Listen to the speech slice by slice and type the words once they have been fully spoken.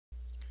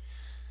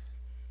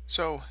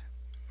So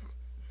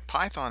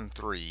Python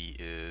 3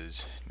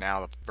 is now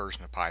the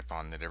version of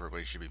Python that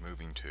everybody should be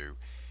moving to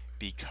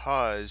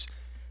because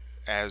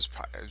as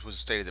was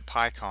stated at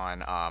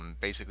PyCon,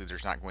 basically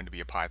there's not going to be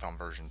a Python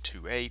version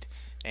 2.8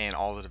 and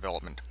all the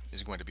development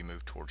is going to be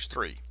moved towards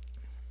 3.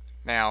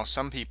 Now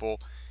some people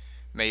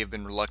may have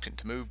been reluctant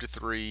to move to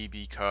 3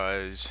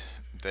 because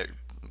the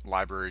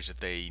libraries that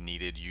they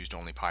needed used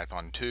only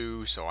Python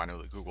 2, so I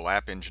know that Google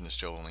App Engine is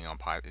still only on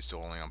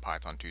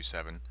Python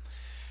 2.7.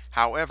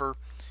 However,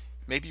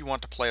 maybe you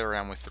want to play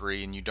around with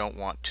 3 and you don't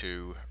want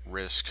to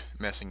risk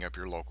messing up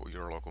your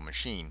local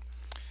machine.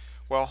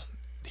 Well,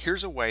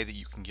 here's a way that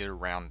you can get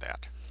around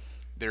that.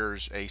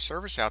 There's a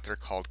service out there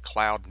called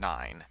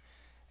Cloud9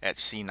 at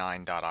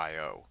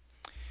c9.io,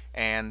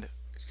 and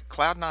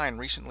Cloud9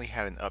 recently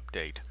had an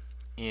update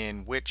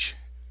in which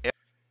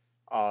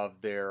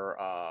of their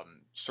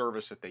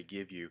service that they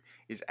give you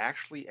is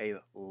actually an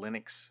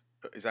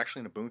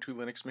Ubuntu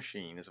Linux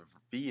machine, is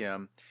a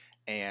VM,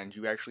 and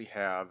you actually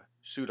have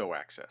sudo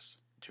access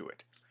to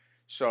it.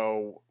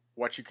 So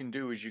what you can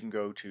do is you can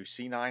go to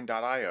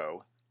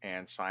c9.io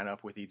and sign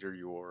up with either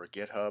your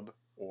GitHub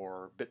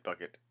or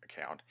Bitbucket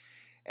account,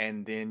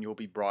 and then you'll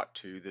be brought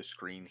to this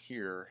screen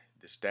here,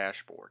 this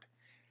dashboard.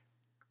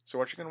 So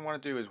what you're going to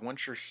want to do is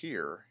once you're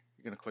here,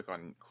 you're going to click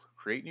on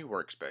Create New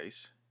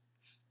Workspace,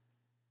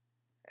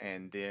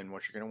 and then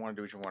what you're going to want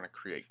to do is you want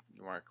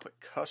to click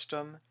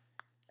Custom,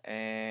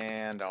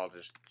 and I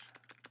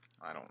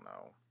don't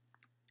know,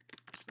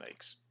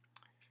 snakes,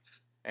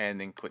 and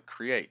then click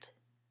Create.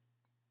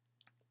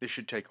 This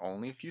should take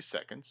only a few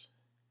seconds,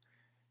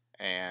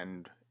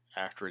 and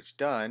after it's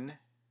done,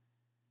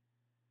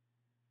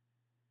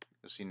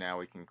 you'll see now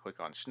we can click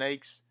on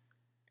snakes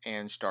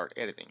and start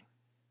editing.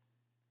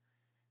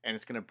 And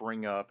it's going to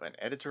bring up an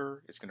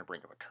editor, it's going to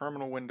bring up a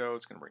terminal window,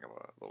 it's going to bring up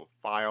a little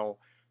file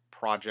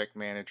project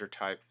manager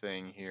type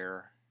thing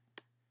here.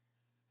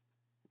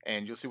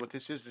 And you'll see what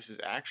this is. This is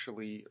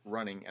actually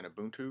running an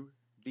Ubuntu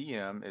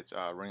VM. It's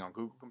running on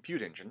Google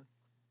Compute Engine.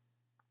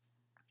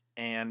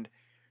 And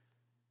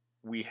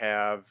we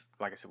have,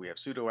 like I said, we have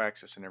sudo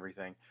access and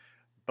everything.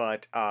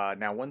 But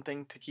now one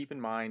thing to keep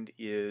in mind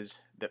is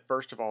that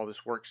first of all,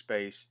 this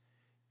workspace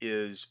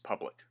is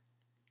public.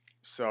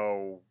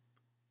 So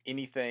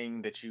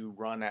anything that you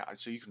run out,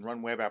 so you can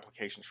run web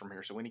applications from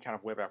here. So any kind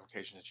of web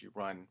application that you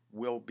run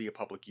will be a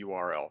public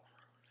URL.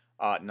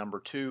 Number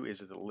two is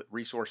that the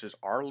resources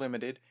are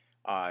limited.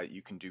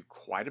 You can do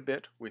quite a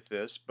bit with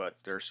this, but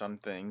there are some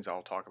things,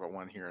 I'll talk about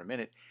one here in a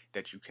minute,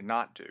 that you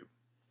cannot do.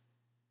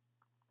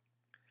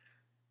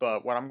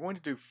 But what I'm going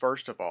to do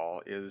first of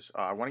all is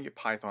I want to get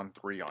Python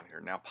 3 on here.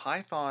 Now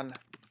Python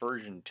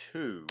version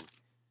 2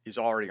 is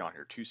already on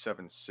here,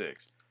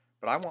 2.7.6.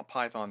 But I want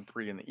Python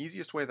 3, and the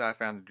easiest way that I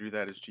found to do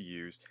that is to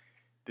use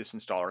this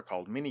installer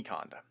called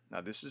Miniconda.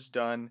 Now this is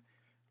done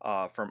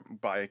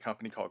by a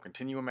company called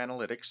Continuum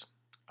Analytics,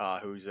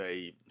 who's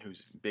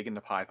big in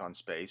the Python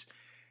space.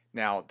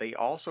 Now they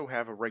also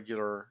have a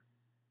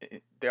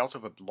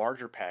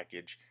larger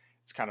package.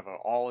 It's kind of an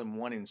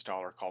all-in-one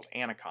installer called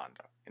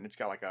Anaconda, and it's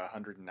got like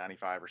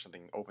 195 or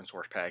something open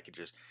source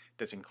packages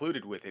that's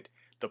included with it.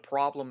 The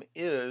problem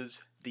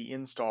is the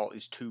install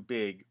is too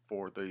big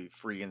for the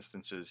free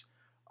instances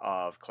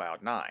of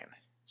Cloud9.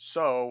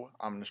 So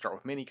I'm going to start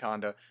with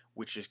Miniconda,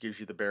 which just gives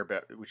you the bare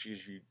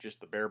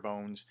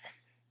bones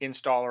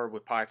installer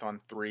with Python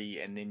 3,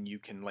 and then you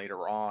can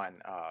later on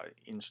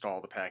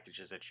install the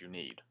packages that you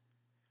need.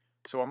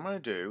 So what I'm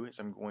going to do is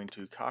I'm going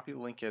to copy the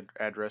link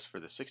address for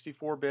the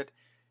 64-bit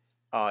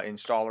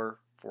installer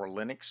for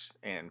Linux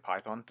and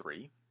Python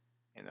 3,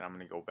 and then I'm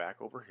going to go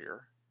back over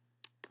here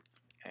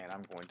and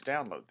I'm going to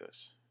download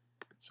this.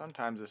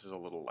 Sometimes this is a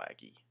little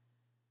laggy.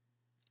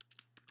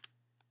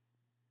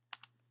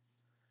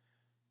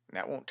 And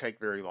that won't take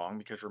very long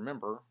because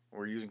remember,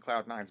 we're using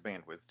Cloud9's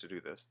bandwidth to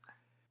do this.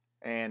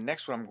 And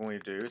next what I'm going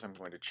to do is I'm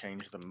going to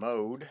change the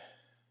mode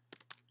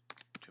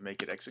to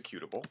make it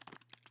executable,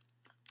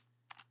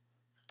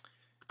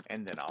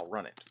 and then I'll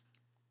run it.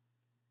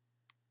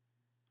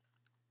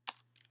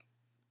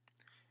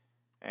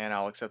 And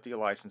I'll accept the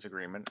license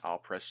agreement. I'll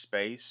press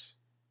space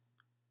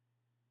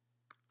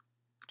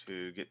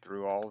to get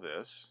through all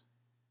this,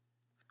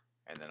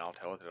 and then I'll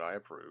tell it that I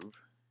approve.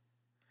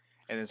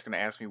 And it's going to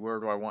ask me where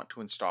do I want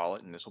to install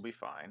it, and this will be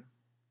fine.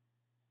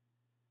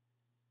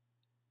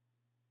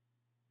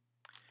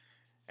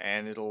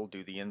 And it'll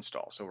do the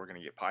install. So we're going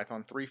to get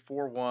Python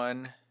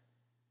 3.4.1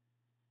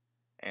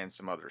 and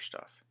some other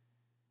stuff.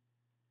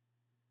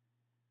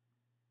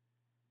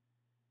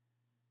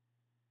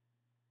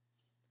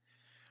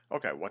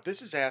 Okay, what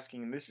this is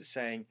asking, and this is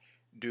saying,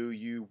 do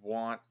you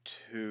want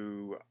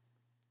to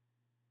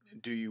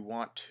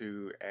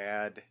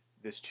add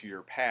this to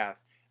your path?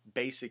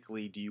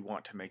 Basically, do you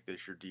want to make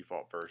this your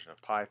default version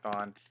of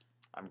Python?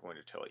 I'm going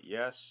to tell it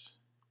yes.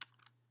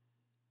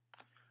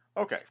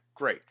 Okay,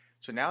 great.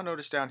 So now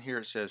notice down here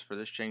it says for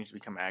this change to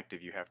become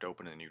active, you have to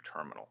open a new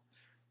terminal.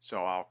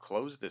 So I'll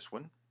close this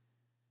one,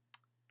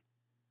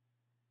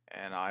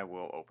 and I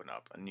will open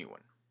up a new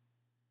one.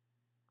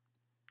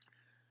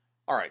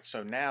 Alright,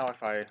 so now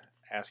if I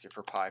ask it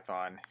for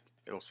Python,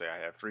 it'll say I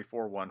have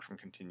 341 from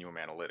Continuum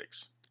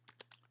Analytics.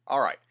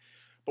 Alright,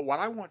 but what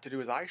I want to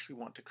do is I actually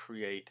want to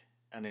create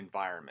an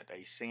environment,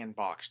 a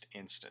sandboxed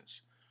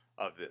instance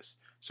of this.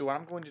 So what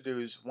I'm going to do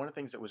is, one of the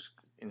things that was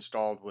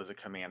installed was a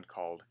command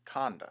called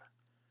Conda.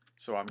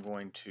 So I'm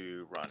going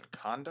to run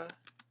conda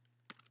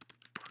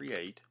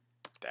create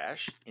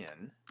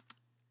 -n.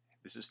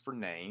 This is for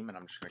name, and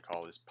I'm just going to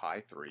call this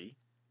Py3.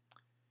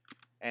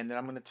 And then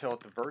I'm going to tell it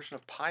the version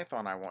of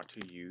Python I want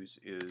to use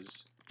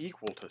is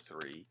equal to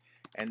 3,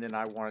 and then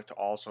I want it to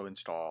also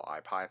install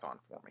IPython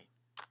for me.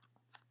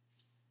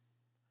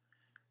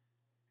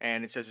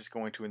 And it says it's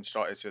going to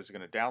install, it says it's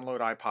going to download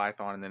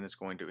IPython, and then it's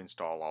going to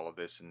install all of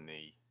this in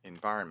the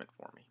environment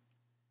for me.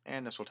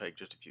 And this will take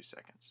just a few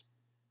seconds.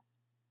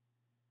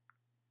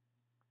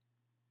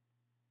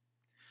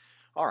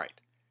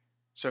 Alright,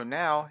 so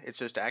now it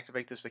says to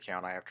activate this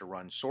account I have to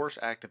run source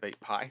activate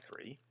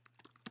py3.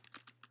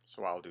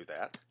 So I'll do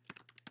that.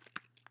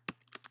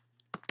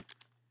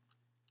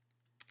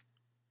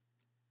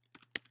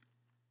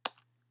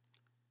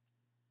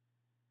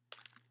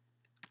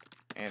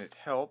 And it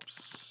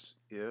helps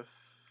if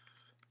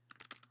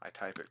I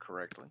type it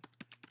correctly.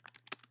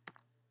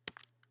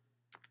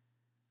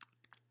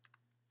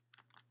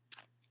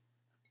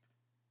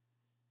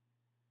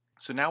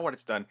 So now what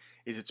it's done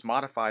is it's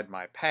modified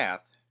my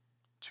path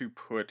to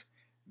put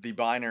the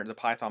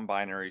Python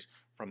binaries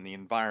from the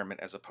environment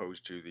as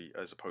opposed to the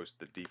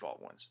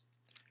default ones.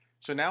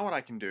 So now what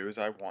I can do is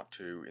I want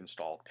to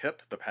install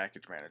pip, the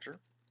package manager.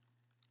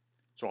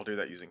 So I'll do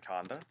that using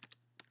conda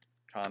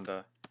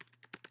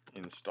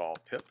install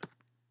pip,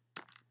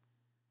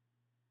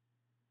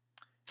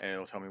 and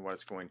it'll tell me what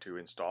it's going to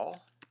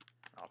install.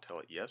 I'll tell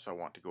it yes, I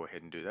want to go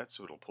ahead and do that,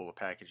 so it'll pull the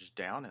packages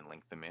down and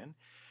link them in.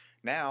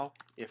 Now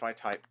if I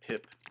type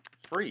pip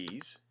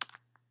freeze,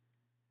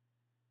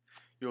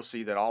 you'll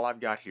see that all I've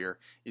got here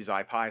is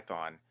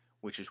IPython,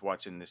 which is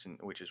what's in this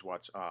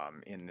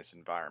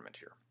environment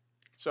here.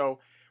 So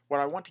what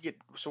I want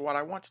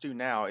to do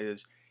now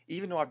is,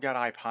 even though I've got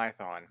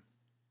IPython,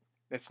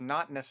 that's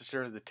not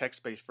necessarily the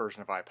text-based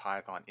version of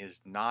IPython is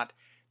not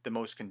the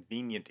most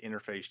convenient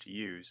interface to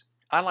use.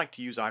 I like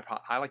to use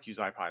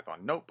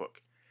IPython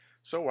Notebook.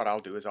 So what I'll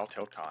do is I'll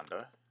tell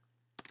conda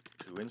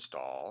to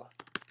install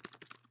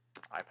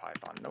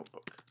IPython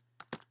Notebook,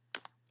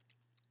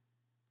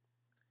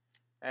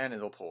 and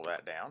it'll pull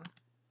that down.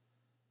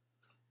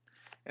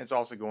 And it's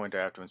also going to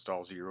have to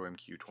install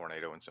 0MQ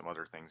Tornado and some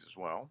other things as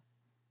well.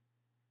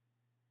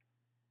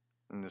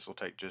 And this will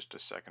take just a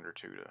second or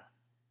two to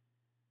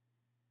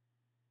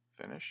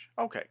finish.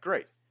 Okay,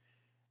 great.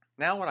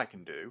 Now what I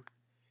can do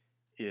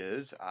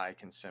is I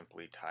can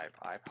simply type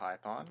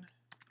IPython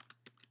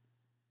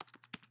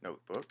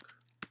Notebook,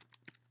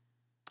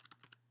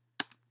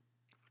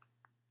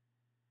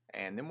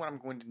 and then what I'm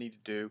going to need to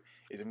do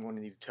is I'm going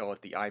to need to tell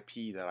it the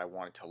IP that I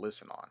want it to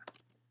listen on.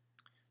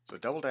 So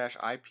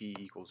 /IP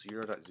equals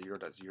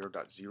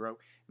 0.0.0.0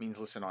 means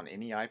listen on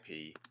any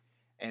IP,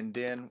 and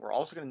then we're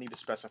also going to need to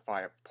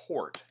specify a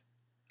port,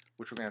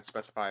 which we're going to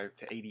specify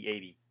to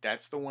 8080.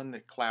 That's the one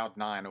that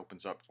Cloud9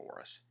 opens up for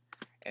us.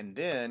 And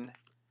then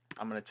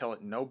I'm going to tell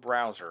it no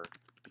browser,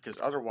 because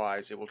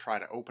otherwise it will try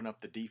to open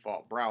up the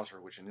default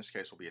browser, which in this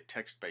case will be a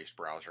text-based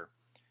browser,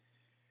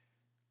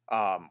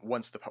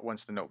 once the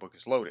notebook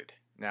is loaded.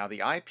 Now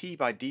the IP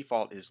by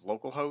default is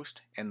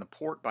localhost, and the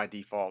port by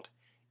default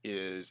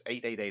is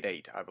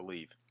 8888, I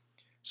believe.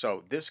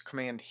 So this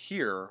command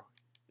here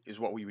is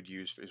what we can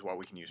use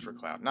for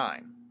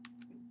Cloud9.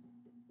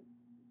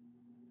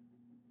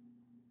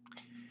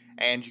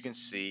 And you can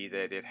see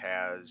that it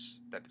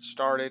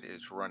started,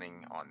 it's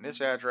running on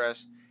this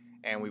address,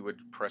 and we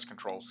would press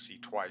Control-C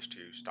twice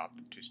to stop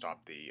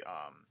the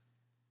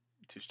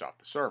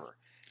server.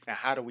 Now,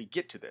 how do we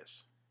get to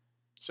this?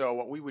 So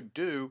what we would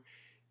do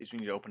is we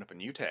need to open up a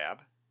new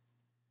tab,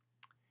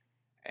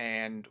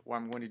 and what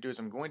I'm going to do is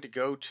I'm going to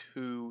go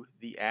to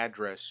the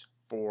address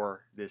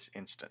for this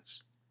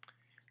instance.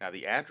 Now,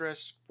 the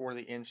address for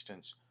the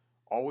instance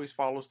always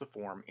follows the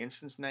form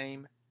instance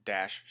name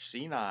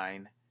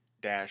 -c9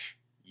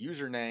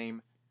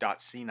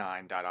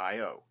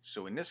 username.c9.io.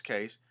 So in this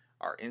case,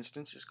 our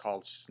instance is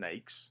called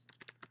snakes.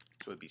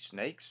 So it'd be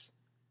snakes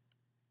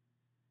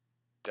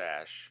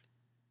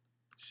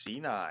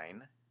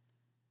 -c9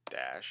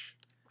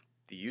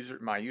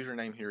 my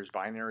username here is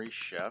binary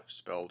chef,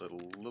 spelled a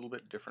little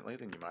bit differently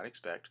than you might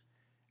expect,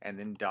 and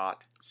then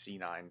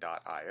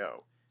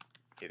 .c9.io.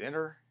 Hit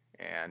enter,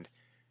 and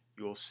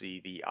you'll see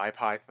the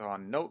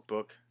IPython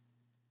Notebook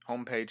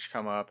homepage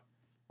come up.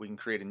 We can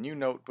create a new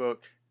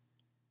notebook.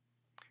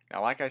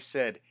 Now, like I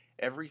said,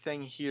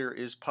 everything here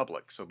is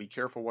public, so be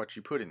careful what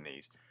you put in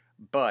these.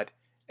 But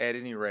at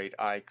any rate,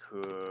 I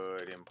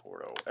could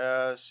import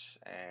OS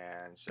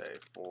and say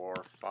for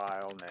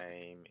file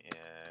name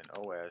in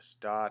OS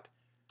dot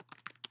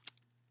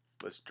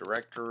list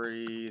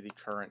directory, the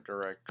current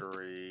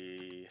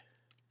directory,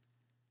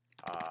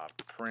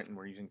 print, and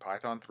we're using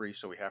Python 3,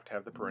 so we have to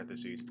have the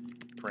parentheses,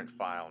 print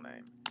file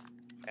name.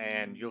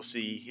 And you'll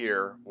see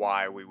here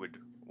why we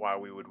would why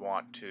we would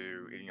want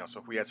to, so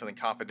if we had something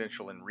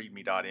confidential in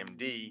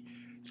readme.md,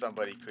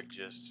 somebody could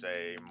just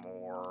say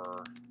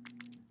more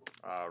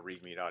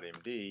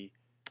readme.md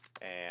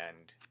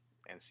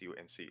and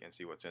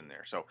see what's in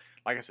there. So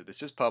like I said,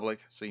 this is public,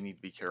 so you need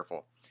to be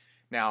careful.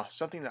 Now,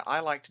 something that I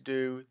like to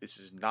do, this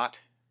is not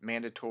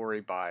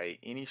mandatory by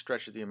any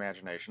stretch of the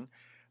imagination,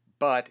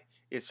 but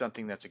it's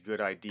something that's a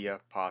good idea,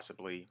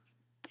 possibly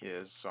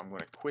is. So I'm going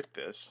to quit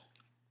this,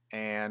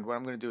 and what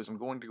I'm going to do is I'm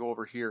going to go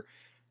over here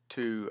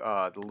to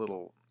the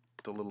little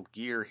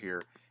gear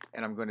here,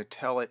 and I'm going to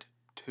tell it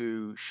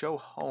to show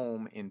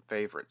home in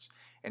favorites,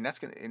 and that's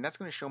going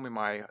to show me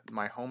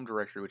my home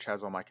directory, which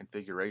has all my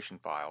configuration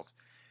files.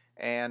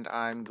 And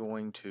I'm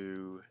going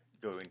to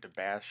go into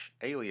bash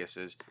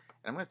aliases,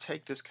 and I'm going to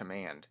take this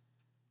command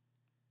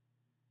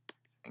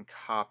and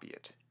copy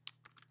it.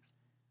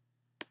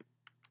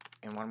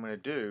 And what I'm going to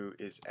do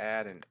is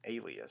add an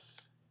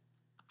alias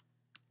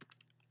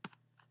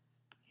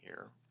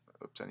here.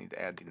 Oops, I need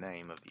to add the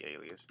name of the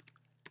alias.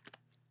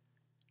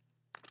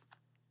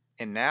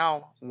 And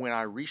now when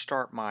I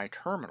restart my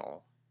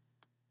terminal,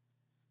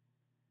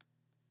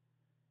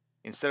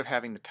 instead of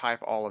having to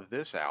type all of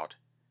this out,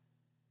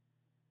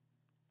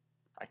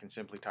 I can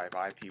simply type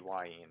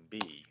IPython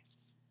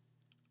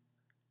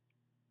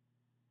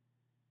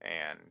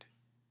and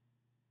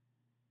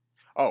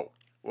oh,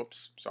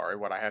 whoops, sorry,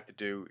 what I have to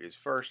do is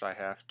first I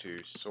have to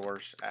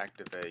source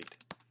activate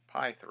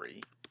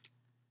py3.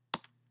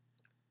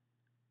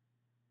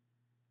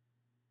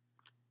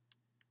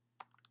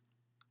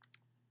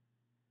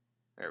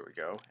 There we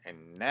go.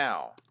 And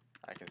now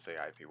I can say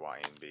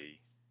IPython.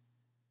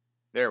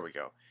 There we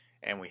go.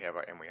 And we have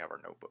our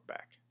notebook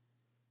back.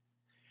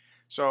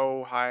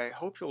 So I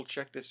hope you'll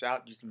check this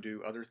out. You can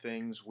do other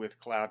things with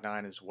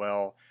Cloud9 as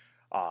well.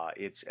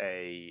 It's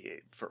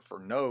for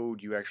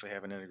Node, you actually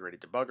have an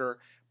integrated debugger,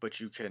 but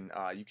you can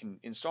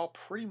install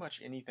pretty much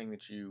anything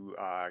that you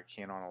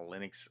can on a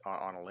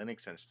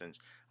Linux instance.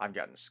 I've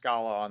gotten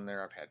Scala on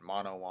there. I've had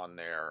Mono on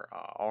there.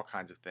 All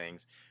kinds of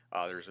things.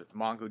 There's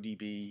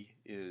MongoDB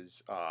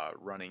is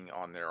running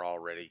on there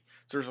already.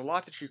 So there's a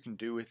lot that you can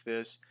do with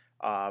this.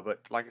 But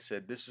like I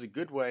said, this is a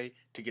good way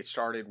to get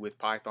started with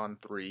Python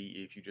 3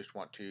 if you just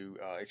want to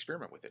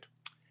experiment with it.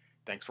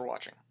 Thanks for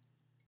watching.